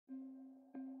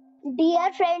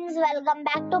Dear friends, welcome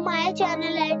back to my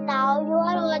channel and now you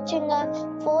are watching a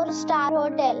 4-star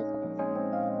hotel.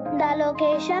 The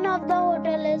location of the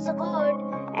hotel is good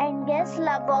and guests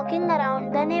love walking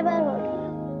around the neighborhood.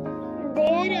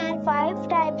 There are 5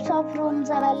 types of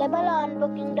rooms available on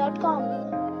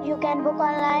booking.com. You can book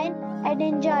online and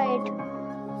enjoy it.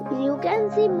 You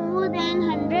can see more than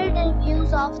 100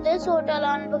 reviews of this hotel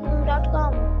on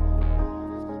booking.com.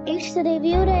 Its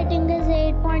review rating is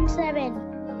 8.7.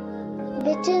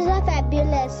 which is a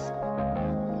fabulous.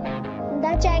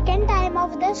 The check-in time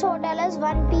of this hotel is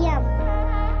 1 p.m.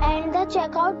 and the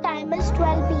checkout time is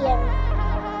 12 p.m.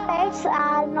 Pets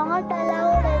are not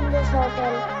allowed in this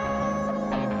hotel.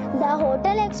 The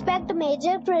hotel accepts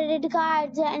major credit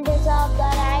cards and reserves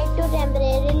the right to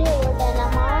temporarily hold an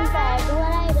amount prior to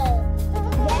arrival.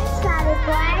 Guests are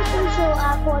required to show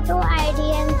a photo ID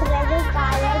and credit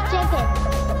card at check-in.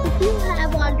 If you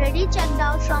have already checked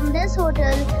out from this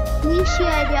hotel, please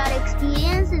share your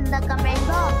experience in the comment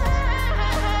box.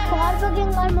 For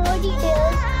booking or more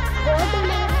details, go to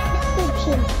link in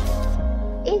description.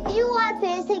 If you are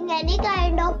facing any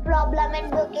kind of problem in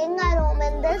booking a room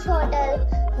in this hotel,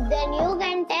 then you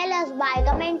can tell us by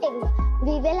commenting.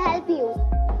 We will help you.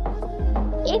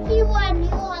 If you are new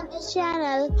on this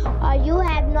channel or you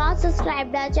have not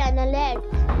subscribed our channel yet,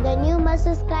 then you must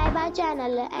subscribe our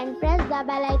channel and press the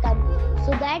bell icon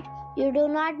so that you do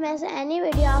not miss any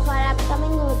video of our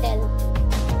upcoming hotel.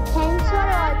 Thanks for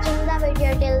watching the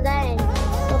video till the end.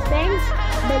 So friends,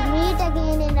 we'll meet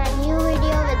again in a new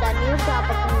video with a new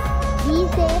property. Be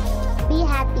safe, be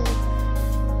happy.